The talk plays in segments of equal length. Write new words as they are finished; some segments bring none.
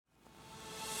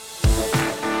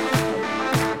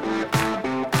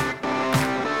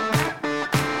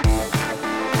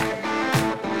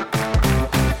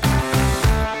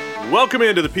Welcome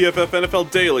into the PFF NFL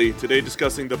Daily, today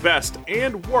discussing the best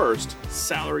and worst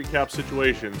salary cap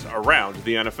situations around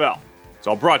the NFL. It's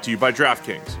all brought to you by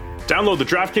DraftKings. Download the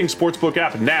DraftKings Sportsbook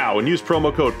app now and use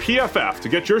promo code PFF to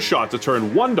get your shot to turn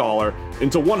 $1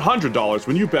 into $100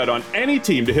 when you bet on any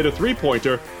team to hit a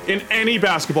three-pointer in any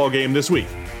basketball game this week.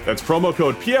 That's promo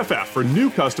code PFF for new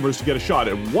customers to get a shot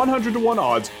at 100-1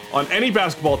 odds on any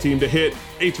basketball team to hit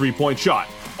a three-point shot.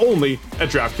 Only at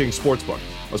DraftKings Sportsbook.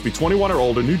 Must be 21 or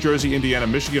older, New Jersey, Indiana,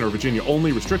 Michigan, or Virginia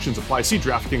only. Restrictions apply. See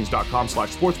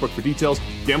DraftKings.com/sportsbook for details.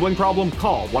 Gambling problem?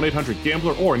 Call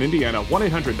 1-800-GAMBLER or in Indiana,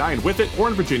 1-800-9-WITH-IT or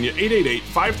in Virginia,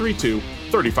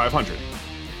 888-532-3500.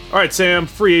 All right, Sam,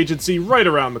 free agency right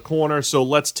around the corner, so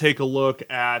let's take a look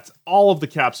at all of the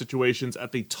cap situations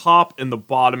at the top and the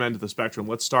bottom end of the spectrum.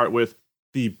 Let's start with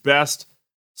the best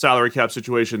salary cap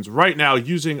situations right now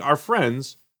using our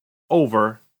friends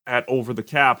over at Over the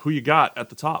Cap. Who you got at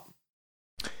the top?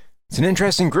 It's an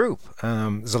interesting group.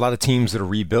 There's a lot of teams that are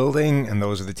rebuilding, and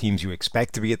those are the teams you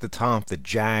expect to be at the top. The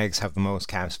Jags have the most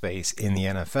cap space in the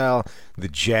NFL. The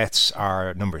Jets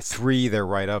are number 3. They're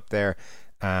right up there.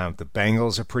 The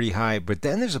Bengals are pretty high. But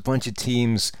then there's a bunch of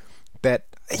teams that,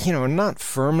 are not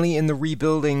firmly in the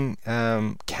rebuilding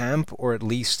camp, or at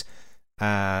least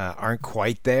aren't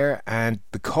quite there. And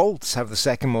the Colts have the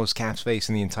second most cap space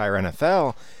in the entire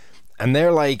NFL. And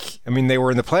they're they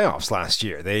were in the playoffs last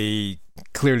year. They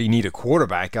clearly need a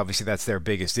quarterback. Obviously, that's their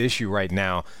biggest issue right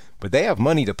now. But they have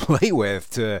money to play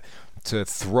with to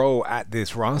throw at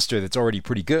this roster that's already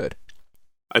pretty good.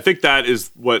 I think that is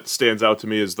what stands out to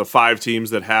me is the 5 teams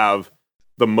that have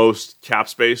the most cap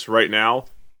space right now.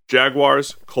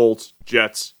 Jaguars, Colts,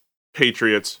 Jets,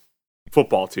 Patriots,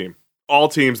 football team. All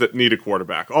teams that need a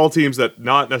quarterback. All teams that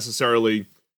not necessarily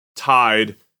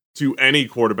tied to any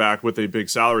quarterback with a big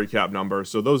salary cap number.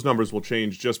 So those numbers will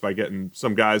change just by getting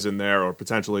some guys in there, or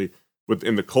potentially,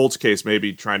 within the Colts case,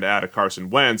 maybe trying to add a Carson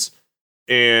Wentz.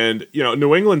 And,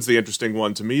 New England's the interesting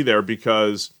one to me there,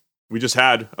 because we just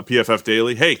had a PFF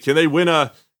Daily. Hey, can they win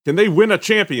a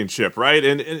championship, right?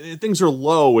 And things are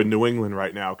low in New England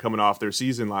right now, coming off their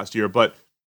season last year, but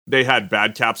they had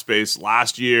bad cap space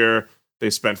last year.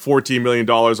 They spent $14 million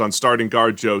on starting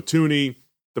guard Joe Thuney.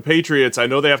 The Patriots, I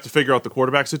know they have to figure out the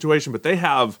quarterback situation, but they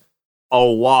have a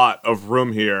lot of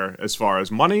room here as far as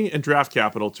money and draft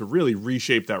capital to really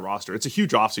reshape that roster. It's a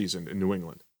huge offseason in New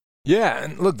England. Yeah,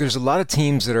 and look, there's a lot of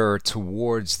teams that are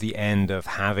towards the end of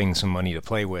having some money to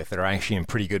play with that are actually in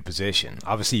pretty good position.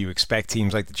 Obviously, you expect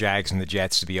teams like the Jags and the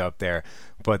Jets to be up there,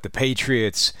 but the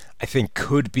Patriots, I think,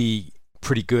 could be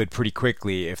pretty good pretty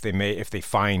quickly if they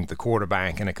find the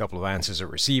quarterback and a couple of answers at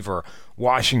receiver.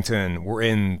 Washington were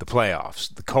in the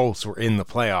playoffs. The Colts were in the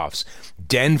playoffs.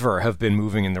 Denver have been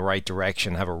moving in the right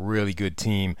direction, have a really good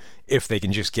team if they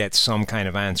can just get some kind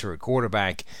of answer at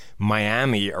quarterback.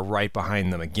 Miami are right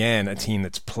behind them again, a team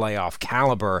that's playoff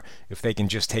caliber if they can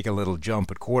just take a little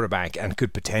jump at quarterback and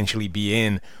could potentially be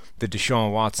in the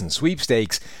Deshaun Watson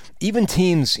sweepstakes. Even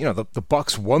teams, the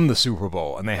Bucs won the Super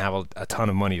Bowl and they have a ton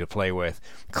of money to play with.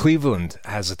 Cleveland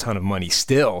has a ton of money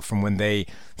still from when they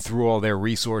threw all their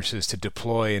resources to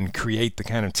deploy and create the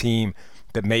kind of team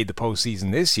that made the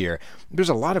postseason this year. There's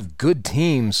a lot of good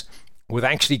teams with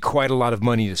actually quite a lot of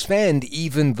money to spend,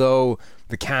 even though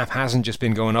the cap hasn't just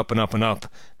been going up and up and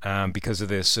up because of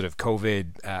this sort of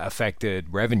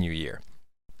COVID-affected revenue year.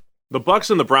 The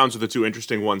Bucs and the Browns are the two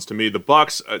interesting ones to me. The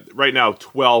Bucs right now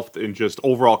 12th in just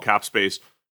overall cap space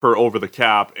per over the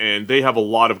cap, and they have a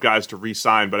lot of guys to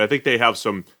re-sign, but I think they have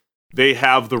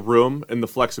the room and the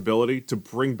flexibility to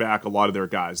bring back a lot of their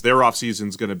guys. Their offseason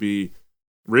is going to be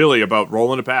really about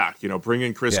rolling it back,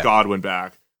 bringing Chris Godwin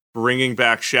back, bringing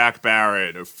back Shaq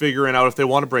Barrett, or figuring out if they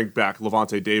want to bring back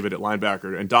Levante David at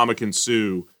linebacker and Ndamukong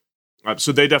Suh.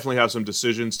 So they definitely have some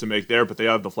decisions to make there, but they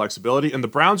have the flexibility. And the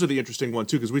Browns are the interesting one,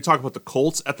 too, because we talk about the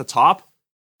Colts at the top.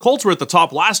 Colts were at the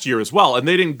top last year as well, and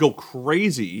they didn't go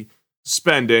crazy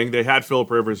spending. They had Phillip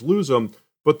Rivers lose them,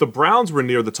 but the Browns were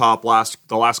near the top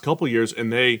the last couple years,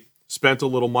 and they spent a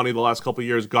little money the last couple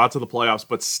years, got to the playoffs,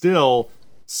 but still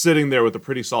sitting there with a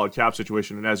pretty solid cap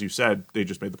situation. And as you said, they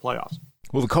just made the playoffs.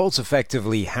 Well, the Colts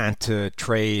effectively had to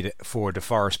trade for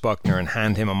DeForest Buckner and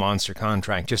hand him a monster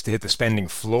contract just to hit the spending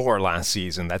floor last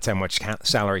season. That's how much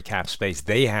salary cap space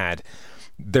they had.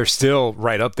 They're still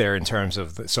right up there in terms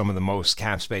of some of the most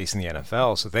cap space in the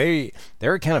NFL. So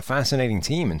they're a kind of fascinating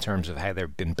team in terms of how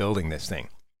they've been building this thing.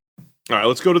 All right,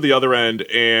 let's go to the other end.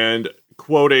 And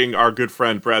quoting our good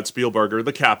friend Brad Spielberger,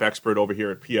 the cap expert over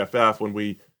here at PFF, when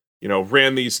we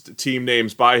ran these team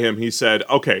names by him, he said,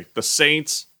 okay, the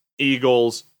Saints,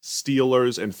 Eagles,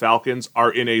 Steelers, and Falcons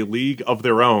are in a league of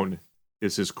their own,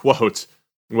 is his quote.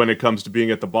 when it comes to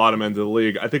being at the bottom end of the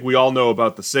league. I think we all know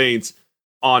about the Saints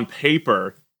on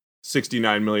paper,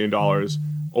 $69 million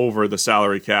over the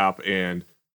salary cap, and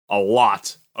a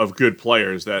lot of good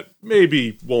players that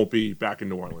maybe won't be back in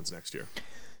New Orleans next year.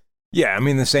 Yeah, I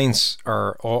mean, the Saints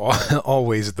are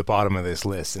always at the bottom of this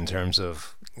list in terms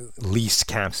of least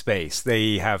cap space.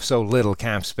 They have so little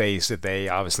cap space that they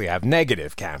obviously have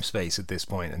negative cap space at this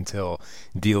point until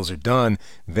deals are done.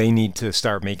 They need to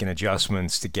start making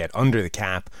adjustments to get under the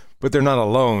cap, but they're not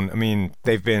alone. I mean,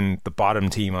 they've been the bottom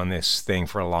team on this thing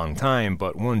for a long time,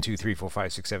 but 1, 2, 3, 4,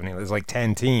 5, 6, 7, 8, there's like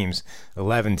 10 teams,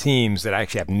 11 teams that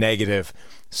actually have negative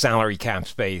salary cap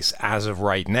space as of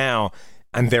right now,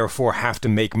 and therefore have to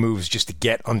make moves just to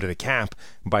get under the cap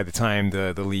by the time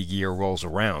the league year rolls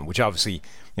around, which obviously,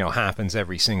 happens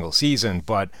every single season.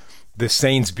 But the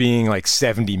Saints being like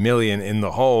 70 million in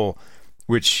the hole,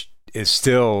 which is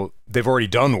still, they've already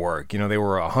done the work. They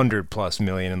were 100+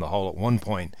 million in the hole at one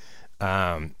point.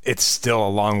 It's still a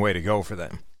long way to go for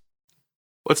them.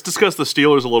 Let's discuss the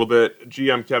Steelers a little bit.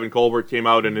 GM Kevin Colbert came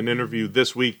out in an interview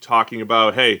this week talking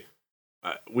about, hey,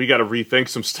 we got to rethink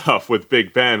some stuff with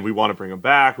Big Ben. We want to bring him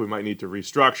back. We might need to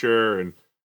restructure, and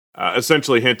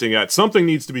essentially hinting at something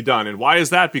needs to be done. And why is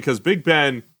that? Because Big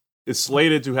Ben is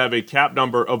slated to have a cap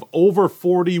number of over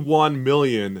 $41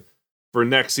 million for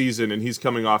next season, and he's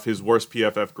coming off his worst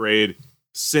PFF grade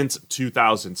since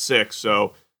 2006.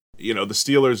 So, the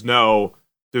Steelers know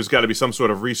there's got to be some sort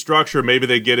of restructure. Maybe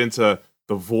they get into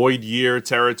the void year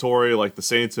territory like the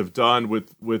Saints have done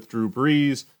with Drew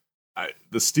Brees.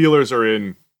 The Steelers are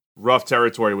in rough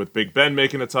territory with Big Ben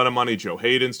making a ton of money, Joe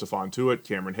Hayden, Stephon Tuitt,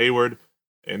 Cameron Hayward,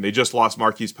 and they just lost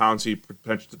Marquise Pouncey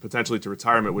potentially to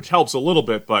retirement, which helps a little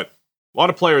bit, but a lot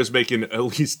of players making at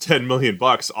least $10 million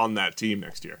on that team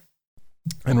next year.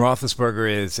 And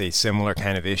Roethlisberger is a similar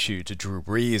kind of issue to Drew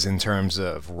Brees in terms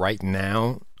of right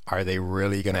now, are they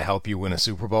really going to help you win a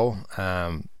Super Bowl?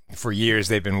 For years,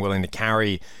 they've been willing to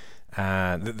carry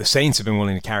the Saints have been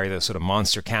willing to carry those sort of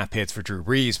monster cap hits for Drew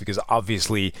Brees because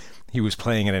obviously he was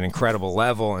playing at an incredible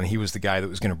level and he was the guy that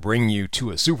was going to bring you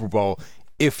to a Super Bowl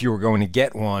if you were going to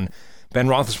get one. Ben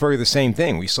Roethlisberger, the same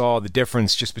thing. We saw the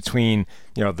difference just between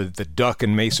the Duck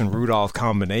and Mason Rudolph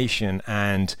combination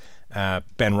and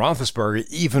Ben Roethlisberger,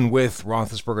 even with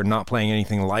Roethlisberger not playing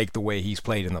anything like the way he's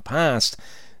played in the past.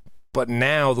 But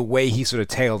now the way he sort of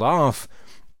tailed off,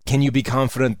 can you be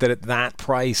confident that at that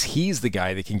price, he's the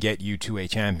guy that can get you to a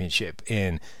championship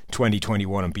in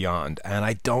 2021 and beyond? And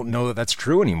I don't know that that's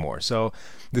true anymore. So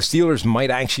the Steelers might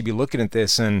actually be looking at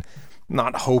this and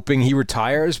not hoping he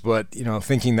retires, but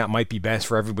thinking that might be best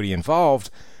for everybody involved.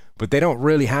 But they don't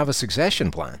really have a succession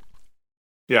plan.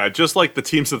 Yeah, just like the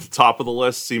teams at the top of the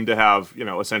list seem to have,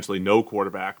 essentially no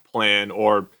quarterback plan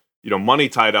or, money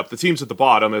tied up. The teams at the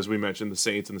bottom, as we mentioned, the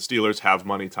Saints and the Steelers have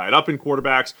money tied up in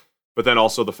quarterbacks. But then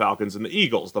also the Falcons and the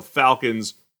Eagles. The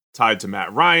Falcons tied to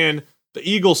Matt Ryan. The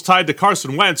Eagles tied to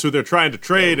Carson Wentz, who they're trying to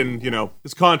trade, and,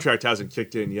 his contract hasn't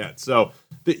kicked in yet. So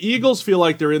the Eagles feel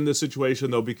like they're in this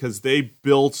situation, though, because they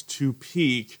built to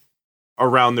peak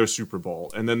around their Super Bowl.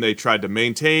 And then they tried to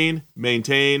maintain.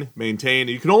 And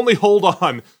you can only hold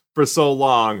on for so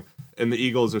long. And the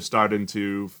Eagles are starting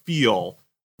to feel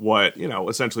what,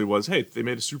 essentially was, hey, they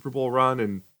made a Super Bowl run,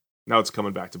 and now it's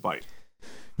coming back to bite.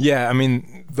 Yeah, I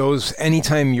mean,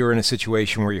 anytime you're in a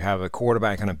situation where you have a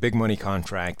quarterback on a big money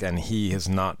contract and he has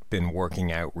not been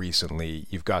working out recently,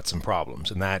 you've got some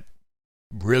problems. And that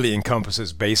really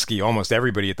encompasses basically almost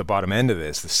everybody at the bottom end of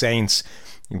this. The Saints,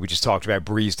 we just talked about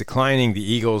Brees declining, the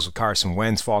Eagles with Carson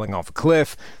Wentz falling off a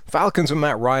cliff, Falcons with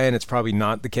Matt Ryan, it's probably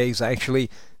not the case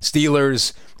actually.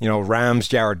 Steelers, Rams,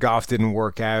 Jared Goff didn't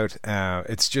work out.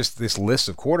 It's just this list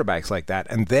of quarterbacks like that.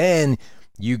 And then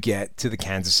you get to the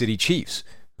Kansas City Chiefs,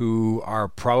 who are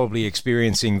probably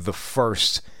experiencing the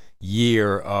first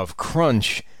year of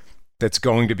crunch that's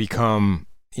going to become,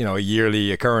 a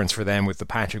yearly occurrence for them with the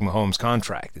Patrick Mahomes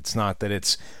contract. It's not that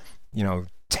it's,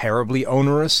 terribly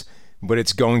onerous, but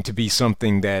it's going to be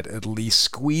something that at least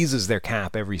squeezes their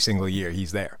cap every single year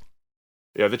he's there.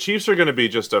 Yeah, the Chiefs are going to be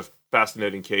just a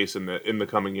fascinating case in the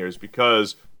coming years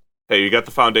because, hey, you got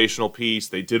the foundational piece.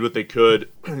 They did what they could,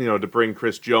 to bring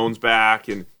Chris Jones back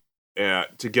and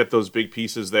to get those big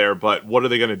pieces there, but what are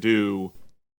they going to do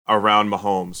around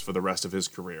Mahomes for the rest of his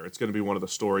career? It's going to be one of the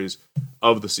stories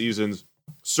of the seasons,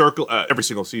 every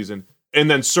single season.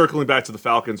 And then circling back to the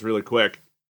Falcons really quick,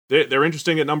 they're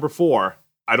interesting at number 4.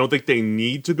 I don't think they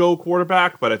need to go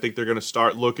quarterback, but I think they're going to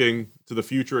start looking to the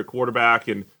future at quarterback.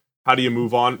 And how do you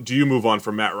move on? Do you move on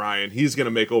from Matt Ryan? He's going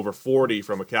to make over 40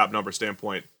 from a cap number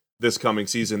standpoint this coming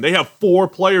season. They have 4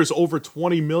 players over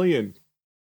 20 million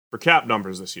for cap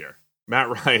numbers this year.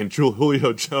 Matt Ryan,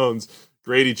 Julio Jones,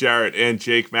 Grady Jarrett and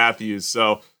Jake Matthews.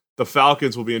 So the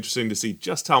Falcons will be interesting to see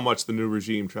just how much the new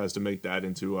regime tries to make that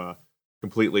into a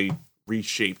completely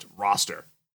reshaped roster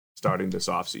starting this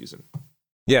offseason.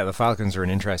 Yeah, the Falcons are an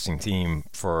interesting team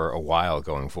for a while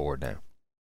going forward now.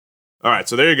 All right,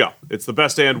 so there you go. It's the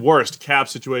best and worst cap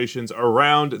situations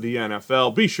around the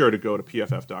NFL. Be sure to go to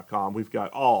pff.com. We've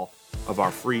got all of our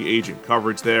free agent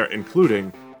coverage there,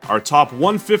 including our top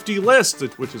 150 list,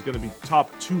 which is going to be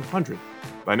top 200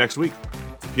 by next week.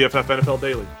 PFF NFL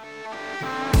Daily.